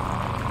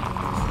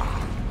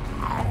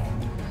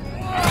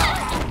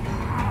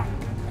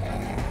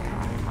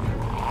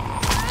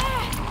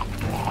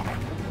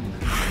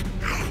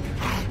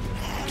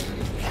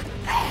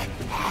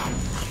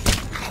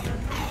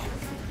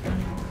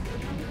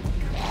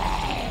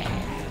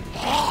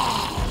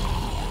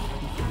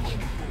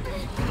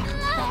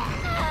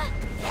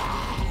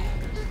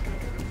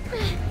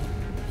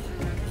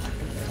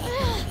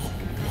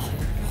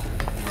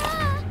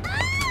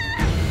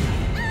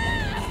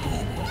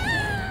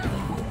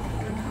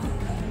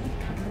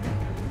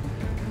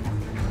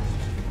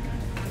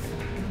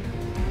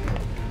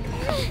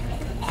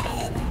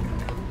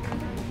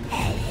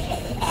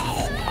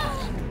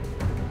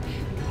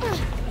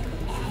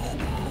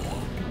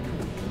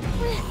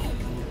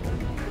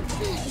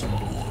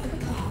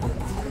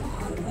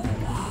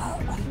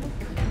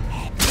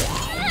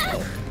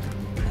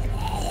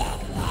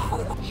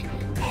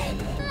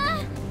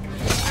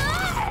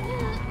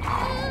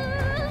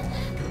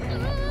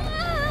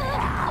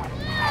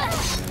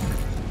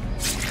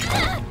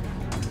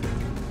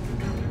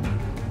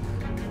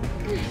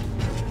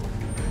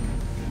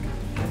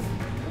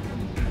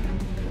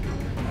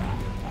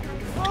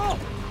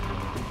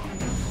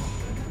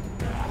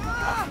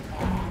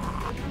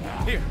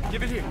 Here,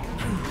 give it here.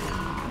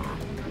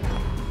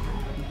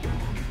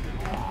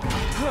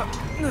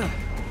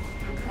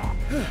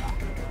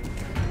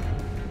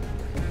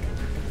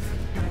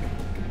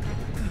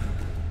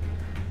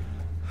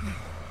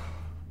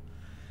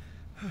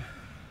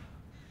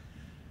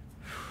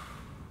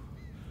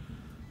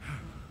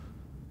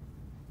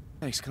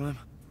 Thanks, Clem.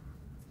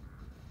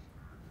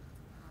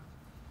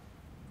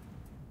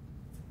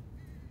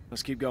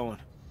 Let's keep going.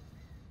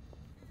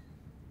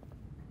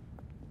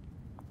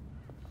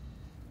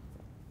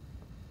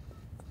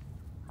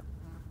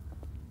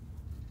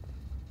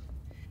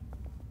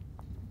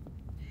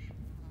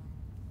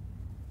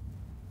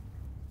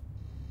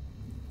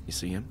 You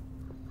see him?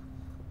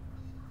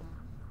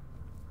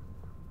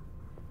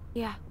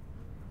 Yeah.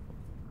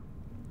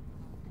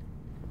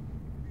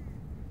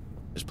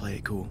 Just play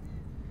it cool.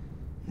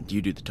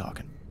 You do the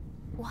talking.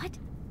 What?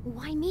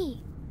 Why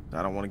me?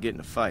 I don't want to get in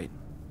a fight.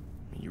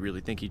 You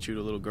really think he'd shoot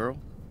a little girl?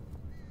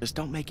 Just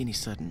don't make any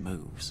sudden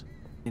moves.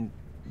 And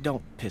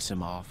don't piss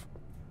him off.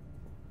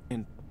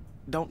 And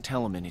don't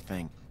tell him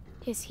anything.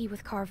 Is he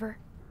with Carver?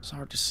 It's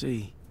hard to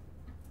see.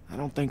 I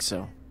don't think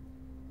so.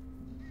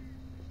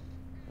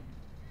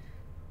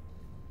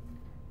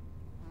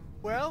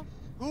 Well,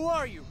 who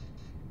are you?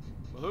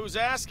 Well, who's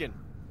asking?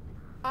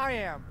 I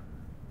am.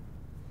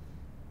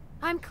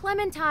 I'm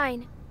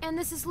Clementine, and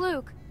this is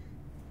Luke.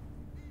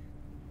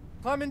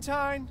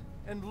 Clementine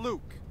and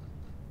Luke.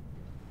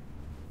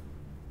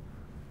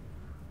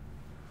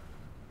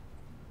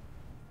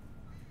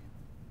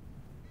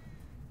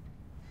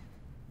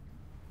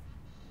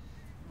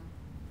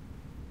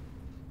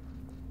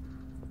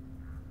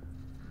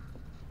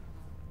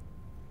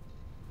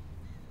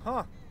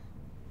 Huh.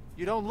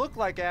 You don't look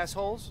like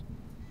assholes.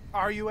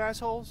 Are you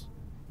assholes?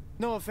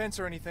 No offense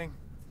or anything,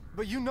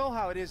 but you know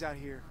how it is out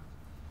here.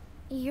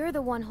 You're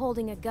the one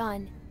holding a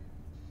gun.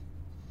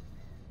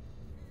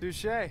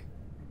 Touché.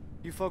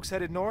 You folks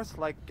headed north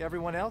like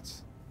everyone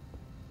else?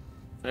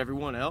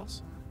 Everyone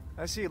else?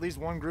 I see at least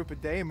one group a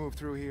day move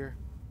through here.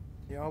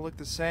 You all look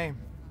the same.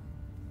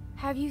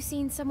 Have you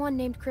seen someone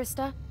named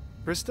Krista?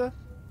 Krista?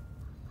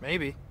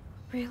 Maybe.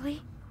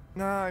 Really?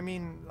 No, I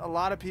mean, a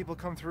lot of people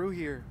come through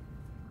here.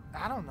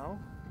 I don't know.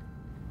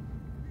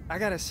 I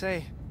gotta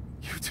say,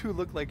 you two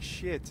look like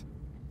shit.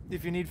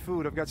 If you need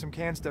food, I've got some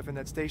canned stuff in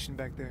that station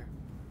back there.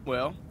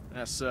 Well,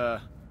 that's,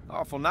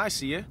 awful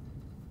nice of you.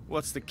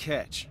 What's the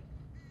catch?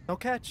 No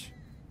catch.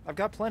 I've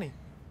got plenty.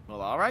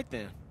 Well, all right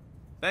then.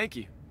 Thank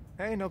you.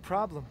 Hey, no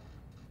problem.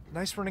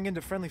 Nice running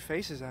into friendly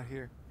faces out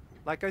here.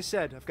 Like I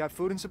said, I've got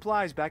food and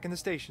supplies back in the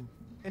station.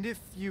 And if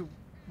you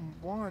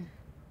want...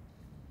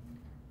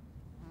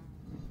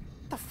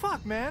 What the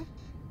fuck, man?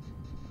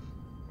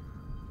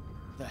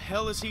 The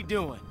hell is he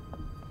doing?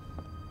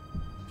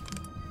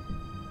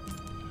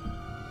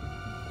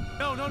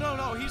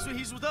 No,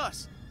 he's with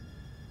us.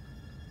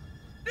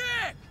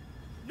 Nick!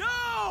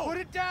 No! Put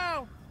it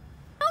down!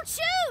 Don't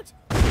shoot!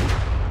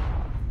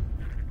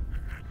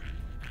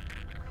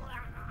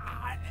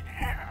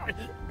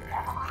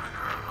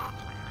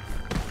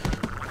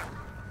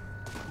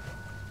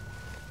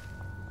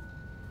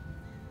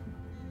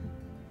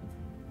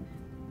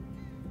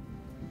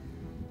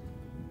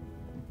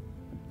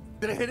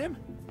 Did I hit him?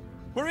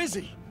 Where is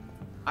he?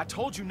 I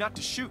told you not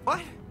to shoot.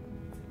 What?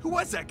 Who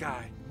was that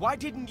guy? Why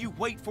didn't you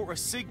wait for a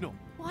signal?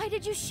 Why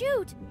did you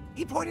shoot?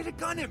 He pointed a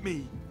gun at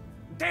me.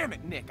 Damn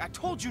it, Nick. I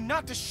told you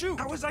not to shoot.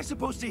 How was I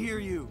supposed to hear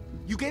you?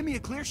 You gave me a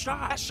clear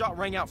shot. That shot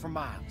rang out for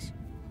miles.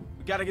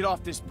 We gotta get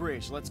off this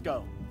bridge. Let's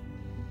go.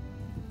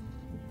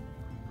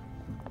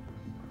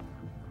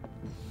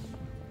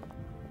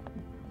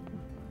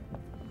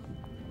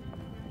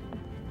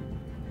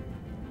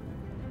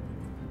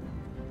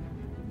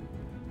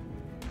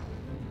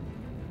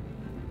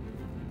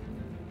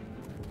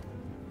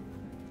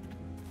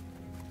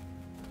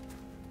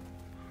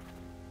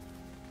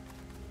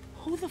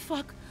 Who the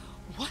fuck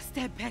was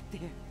that back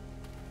there?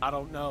 I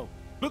don't know.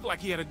 Looked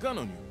like he had a gun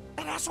on you.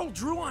 That asshole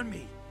drew on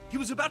me. He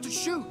was about to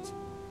shoot.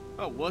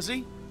 Oh, was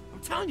he? I'm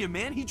telling you,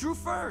 man, he drew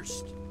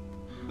first.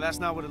 That's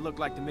not what it looked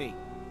like to me.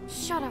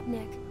 Shut up,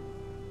 Nick.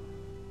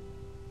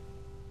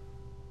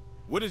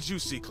 What did you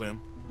see, Clem?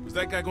 Was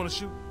that guy gonna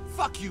shoot?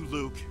 Fuck you,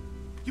 Luke.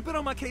 You've been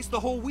on my case the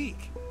whole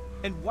week.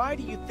 And why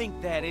do you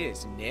think that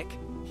is, Nick?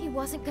 He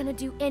wasn't gonna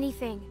do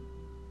anything.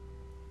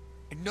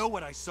 I know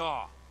what I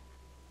saw.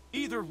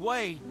 Either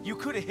way, you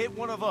could have hit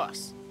one of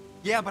us.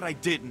 Yeah, but I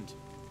didn't.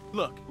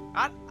 Look,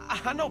 I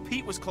know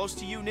Pete was close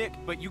to you, Nick,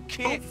 but you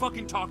can't... Don't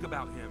fucking talk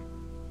about him.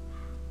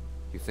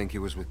 You think he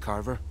was with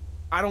Carver?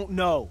 I don't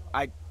know.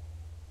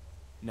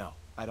 No,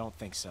 I don't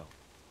think so.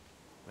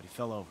 But he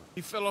fell over. He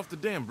fell off the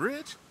damn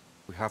bridge?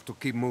 We have to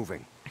keep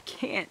moving. I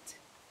can't.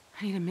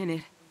 I need a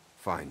minute.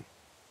 Fine.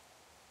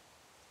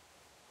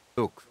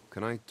 Luke,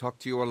 can I talk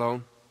to you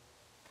alone?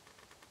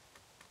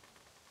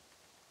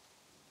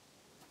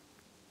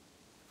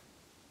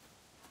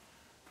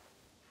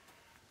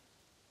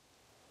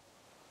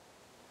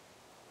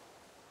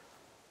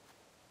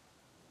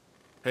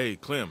 Hey,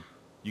 Clem,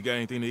 you got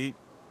anything to eat?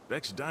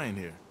 Beck's dying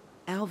here.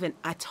 Alvin,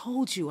 I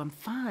told you I'm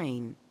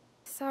fine.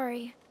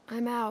 Sorry,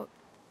 I'm out.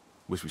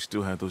 Wish we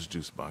still had those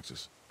juice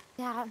boxes.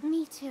 Yeah,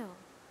 me too.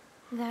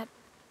 That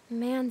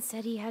man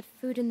said he had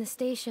food in the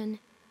station.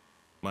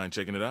 Mind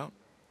checking it out?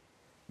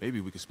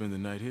 Maybe we could spend the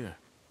night here.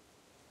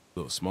 A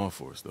little small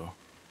for us, though.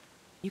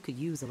 You could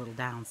use a little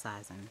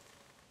downsizing.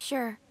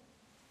 Sure.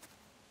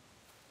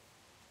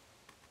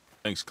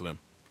 Thanks, Clem.